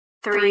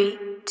3,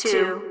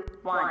 2,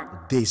 1.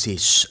 This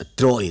is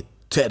Droid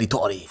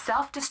territory.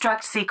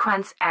 Self-destruct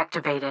sequence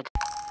activated.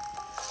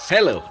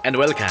 Hello and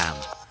welcome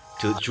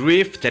to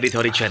Drift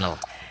Territory channel.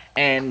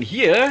 And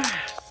here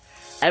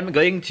I'm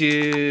going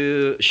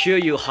to show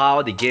you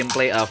how the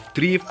gameplay of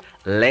Drift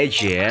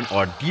Legend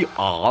or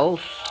DR.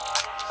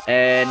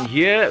 And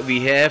here we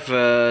have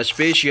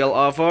special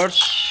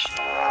offers.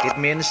 It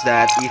means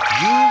that if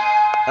you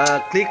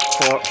click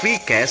for free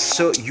cash,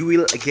 so you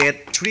will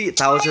get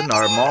 3,000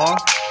 or more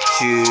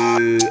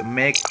to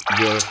make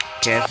your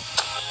cash.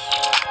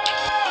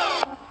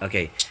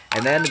 Okay,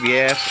 and then we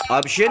have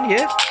option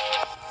here.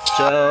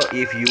 So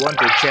if you want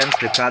to change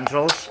the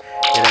controls,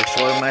 it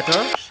actually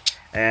matters,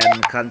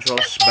 and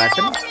controls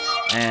button,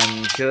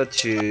 and go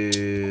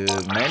to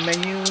main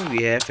menu.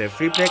 We have a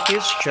free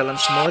practice,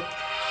 challenge mode,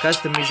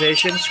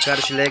 customizations, car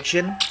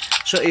selection.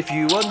 So if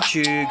you want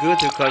to go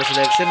to car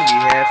selection, we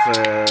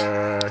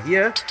have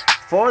here,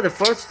 for the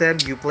first time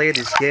you play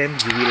this game,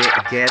 you will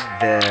get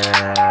the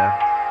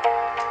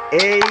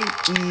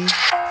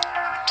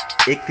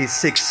AE86,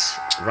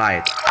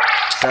 right?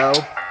 So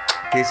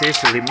this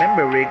is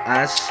remembering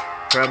us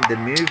from the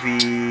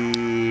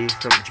movie,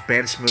 from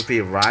Japan's movie,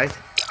 right?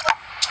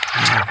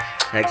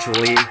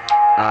 Actually,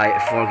 I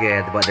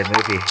forget about the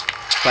movie.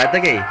 But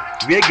okay,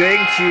 we are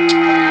going to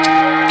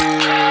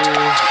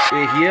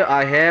here.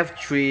 I have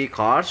 3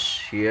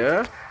 cars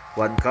here,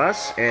 1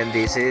 cars, and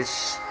this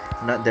is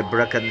not the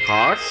broken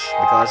cars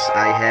because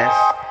I have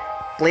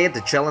played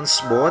the challenge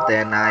mode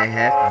and I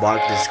have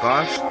bought these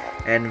cars.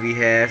 And we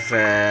have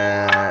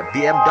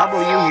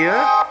BMW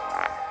here,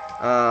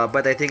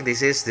 but I think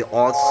this is the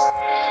old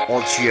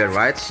year,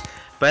 right?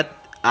 But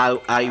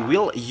I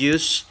will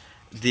use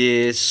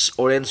this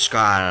orange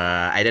car.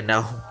 I don't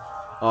know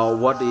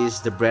what is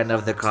the brand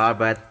of the car,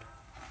 but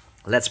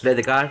let's play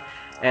the car.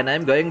 And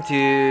I'm going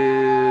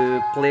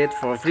to play it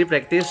for free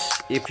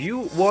practice. If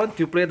you want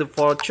to play the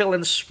for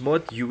challenge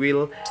mode, you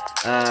will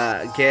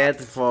get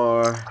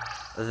for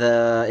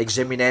the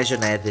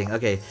examination, I think.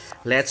 Okay,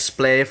 let's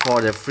play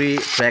for the free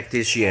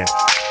practice here.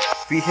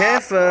 We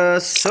have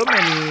so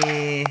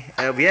many.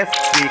 We have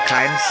 3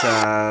 kinds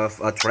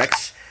of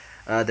tracks.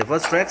 The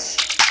first tracks,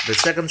 the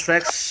second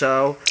tracks.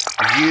 So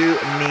you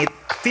need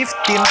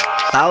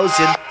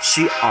 15,000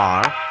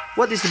 CR.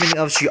 What is the meaning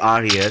of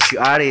CR here?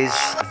 CR is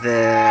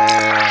the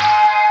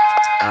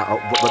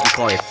what we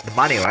call it, the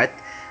money, right?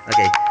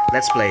 Okay,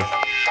 let's play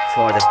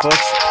for the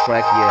first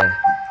track here,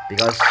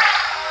 because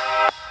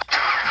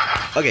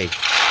okay,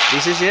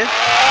 this is it.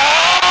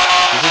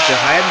 This is the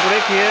high-end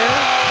brake here.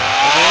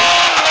 Okay,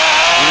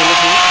 you will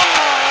see.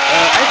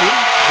 I think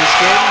this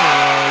game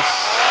is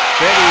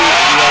very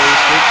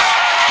realistic.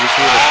 You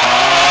see the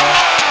car,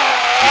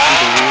 you see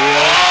the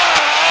wheels,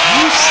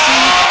 you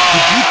see the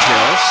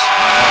details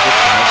of the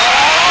cars.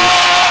 Is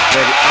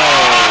very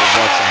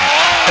what's that?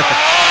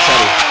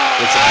 Sorry,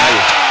 it's a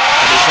value,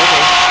 but it's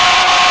okay.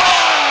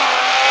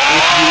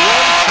 If you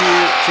want to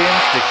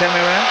change the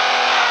camera,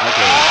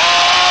 okay.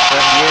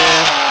 From here,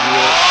 you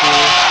will see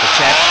the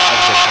chat of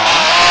the car.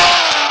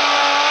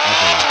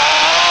 Okay.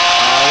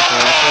 I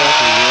prefer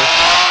to use.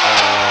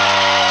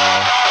 Oh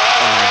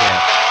my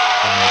god.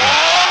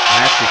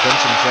 I have to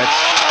concentrate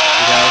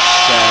because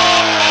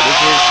this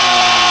is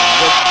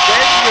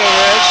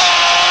dangerous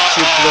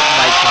to block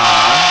my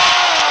car.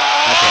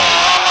 Okay.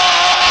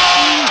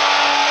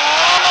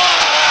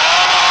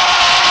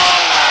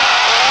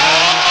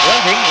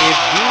 One thing, if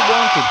you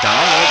want to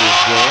download this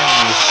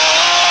game, is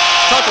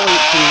totally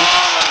free.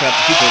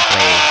 People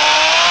play,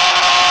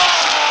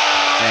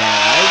 and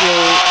I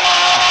will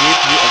give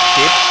you a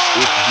tip.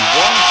 If you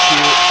want to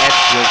add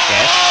your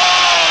cash,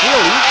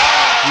 really,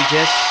 you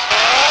just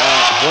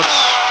watch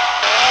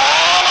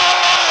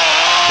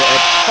the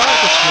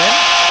advertisement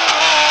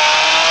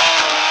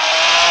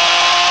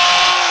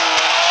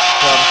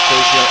from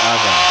special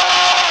offer.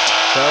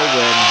 So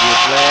when you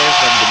play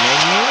from the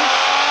menu,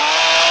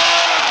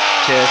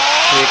 just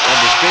click on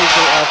the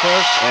special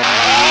offers and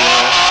you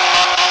will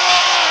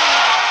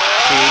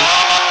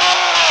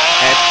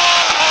add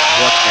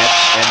what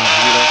apps and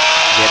you will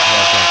get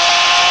more cash.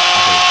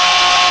 Okay.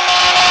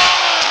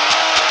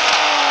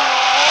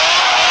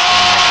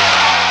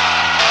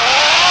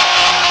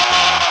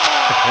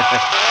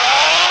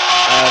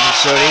 I'm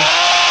sorry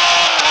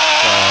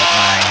for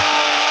my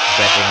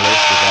bad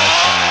English because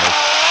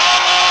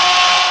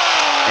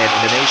in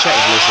Indonesia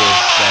English is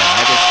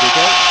native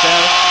speaker, so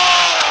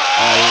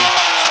I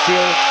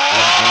still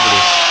learn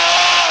English,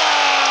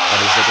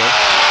 but it's okay.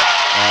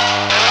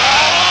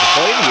 The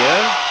point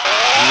here,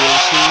 you will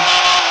see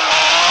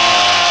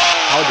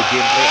how the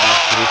gameplay of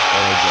Drift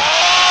Legend.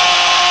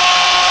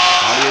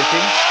 How do you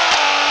think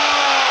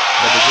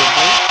about the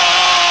gameplay?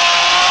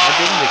 I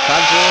think the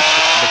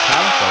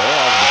control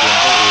of the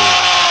gameplay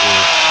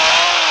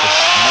is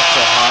not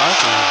so hard,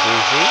 it's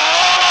easy,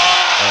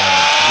 and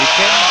you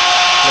can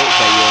play it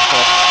by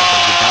yourself or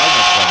you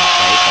download from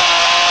Play Store.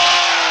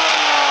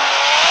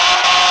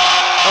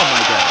 Oh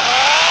my god.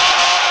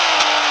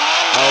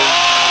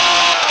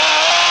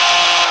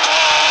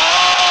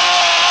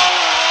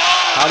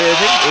 How do you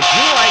think? If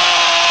you like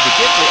the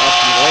gameplay of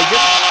the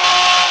Legends,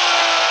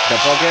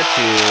 don't forget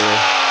to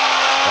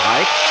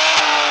like,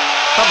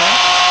 comment,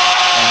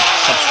 and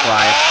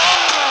subscribe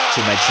to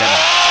my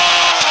channel.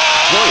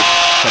 Droid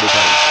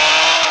 2020.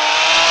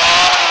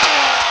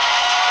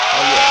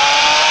 Oh yeah.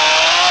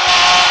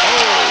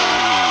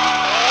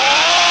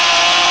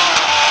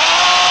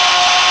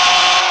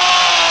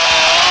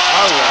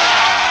 Alright.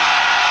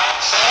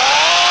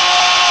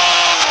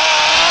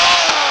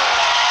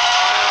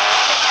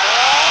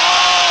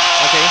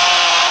 Okay,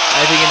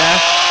 I think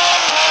enough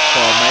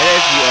for my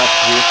review of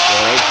Drift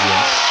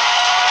Origins.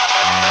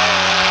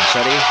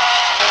 Sorry,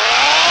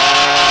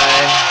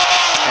 I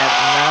am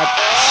not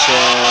so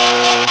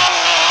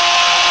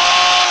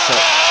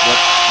what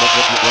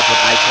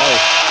would I call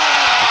it?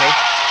 Okay,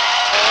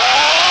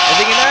 I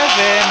think enough,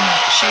 and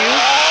see you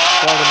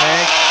for the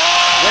next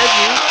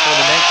review, for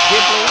the next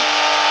gameplay,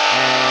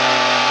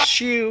 and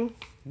see you.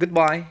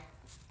 Goodbye.